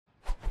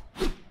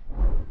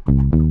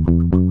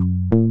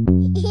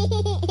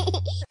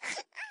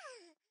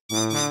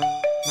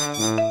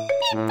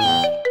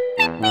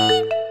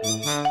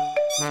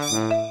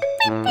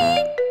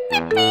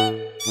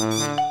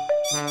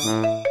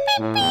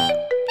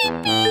Get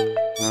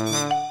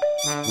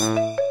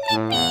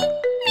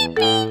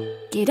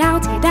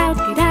out, get out,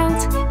 get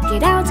out,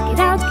 get out, get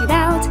out, get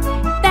out.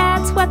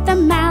 That's what the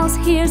mouse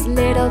hears,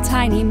 little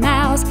tiny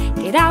mouse.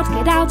 Get out,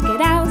 get out, get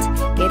out,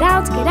 get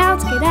out, get out,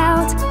 get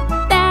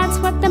out. That's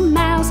what the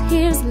mouse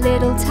hears,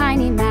 little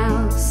tiny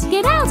mouse.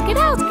 Get out, get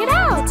out, get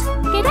out,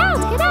 get out,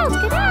 get out,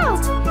 get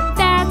out.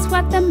 That's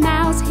what the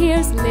mouse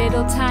hears,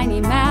 little tiny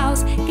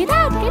mouse. Get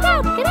out, get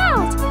out, get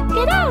out,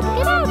 get out,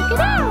 get out, get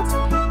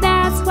out.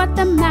 That's what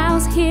the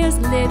mouse hears,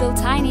 little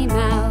tiny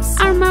mouse.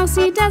 Our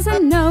mousie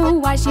doesn't know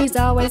why she's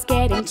always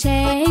getting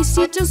chased.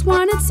 She just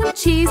wanted some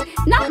cheese,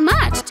 not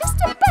much, just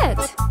a bit.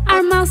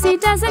 Our mousie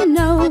doesn't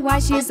know why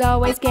she's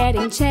always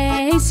getting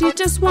chased. She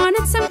just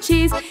wanted some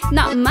cheese,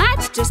 not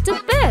much, just a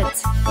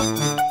bit.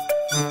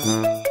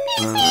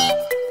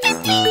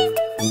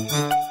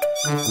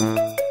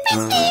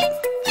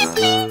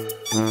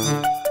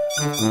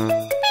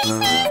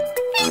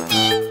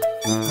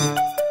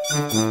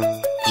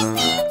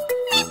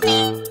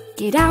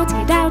 Get out,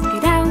 get out,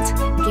 get out,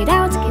 get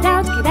out, get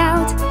out, get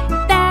out.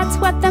 That's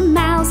what the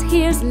mouse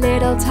hears,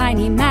 little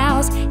tiny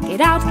mouse. Get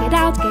out, get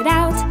out, get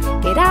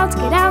out, get out,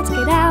 get out,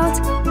 get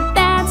out.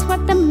 That's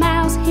what the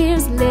mouse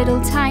hears,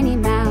 little tiny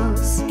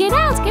mouse. Get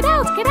out, get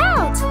out, get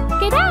out,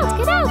 get out,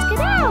 get out, get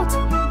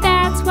out.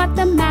 That's what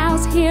the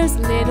mouse hears,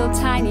 little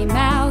tiny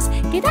mouse.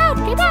 Get out,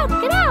 get out,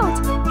 get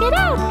out, get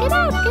out, get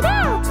out, get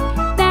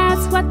out.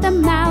 That's what the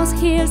mouse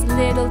hears,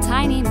 little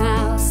tiny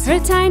mouse. Her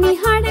tiny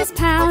heart is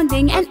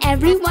pounding and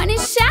everyone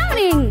is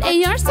shouting.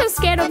 They are so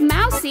scared of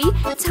Mousie,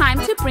 time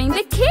to bring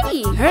the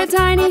kitty. Her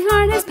tiny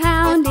heart is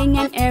pounding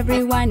and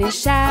everyone is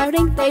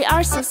shouting. They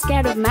are so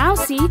scared of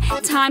Mousie,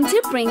 time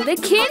to bring the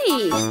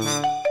kitty.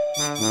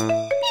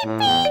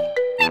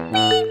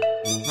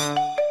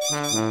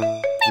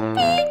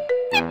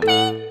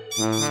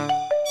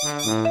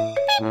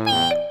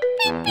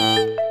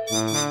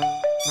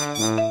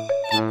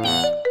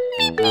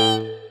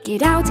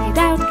 Get out, get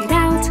out, get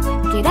out,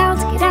 get out,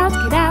 get out,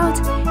 get out.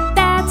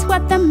 That's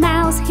what the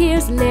mouse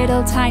hears,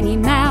 little tiny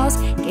mouse.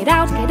 Get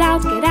out, get out,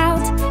 get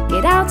out,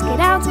 get out, get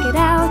out, get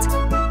out.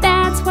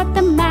 That's what the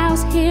mouse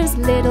hears,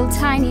 little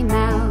tiny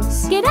mouse.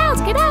 Get out,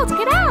 get out,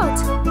 get out,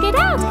 get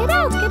out, get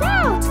out, get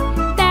out.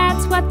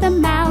 That's what the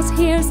mouse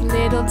hears,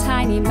 little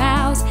tiny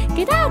mouse.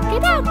 Get out,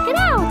 get out, get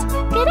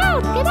out, get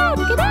out, get out,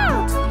 get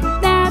out.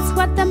 That's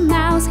what the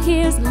mouse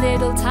hears,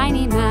 little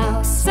tiny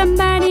mouse.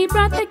 Somebody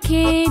brought the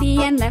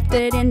kitty and left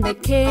it in the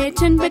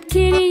kitchen, but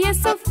Kitty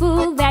is so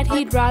full that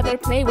he'd rather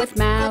play with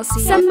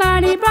Mousie.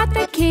 Somebody brought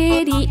the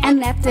kitty and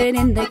left it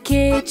in the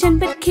kitchen,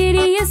 but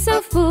Kitty is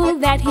so full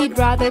that he'd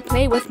rather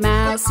play with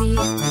Mousie.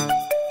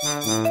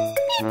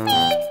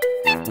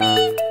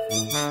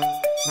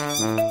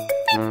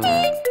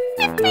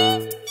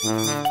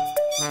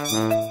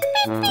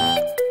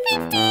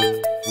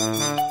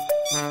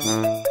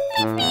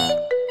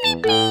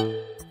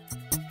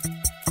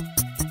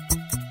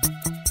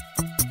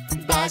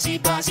 Buzzy,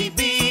 Buzzy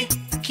bee,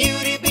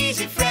 cutie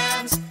busy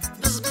friends.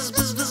 Buzz, buzz,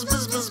 buzz, buzz,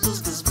 buzz, buzz,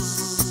 buzz, buzz,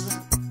 buzz.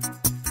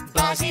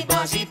 Buzzy,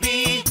 Buzzy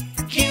bee,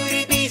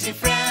 cutie busy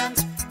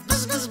friends.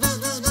 Buzz, buzz, buzz,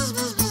 buzz, buzz,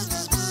 buzz, buzz,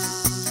 buzz,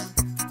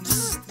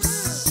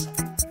 buzz.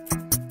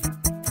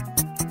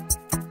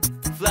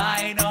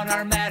 Flying on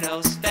our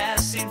meadows,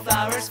 passing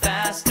flowers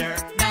faster.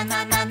 Na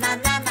na na na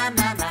na na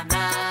na na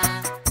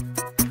na.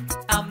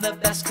 I'm the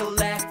best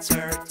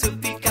collector to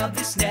pick out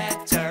this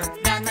nectar.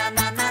 Na na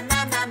na na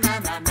na na na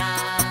na na.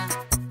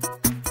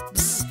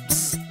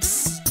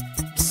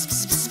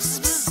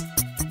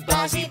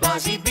 Buzzy,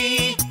 Buzzy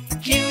bee,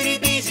 cutie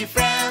busy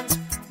friends.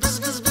 Buzz,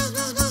 buzz, buzz,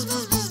 buzz, buzz,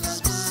 buzz,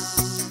 buzz, buzz, buzz.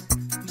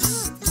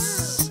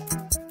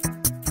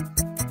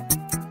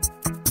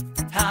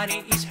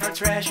 Honey is her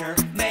treasure,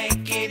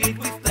 making it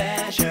with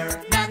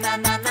pleasure. Na na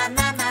na na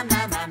na na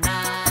na na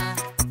na.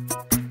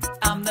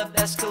 I'm the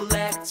best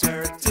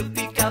collector to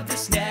pick out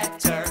this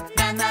nectar.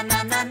 Na na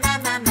na na na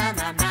na na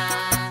na na.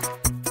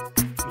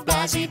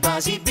 Buzzy,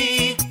 Buzzy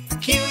bee,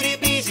 cutie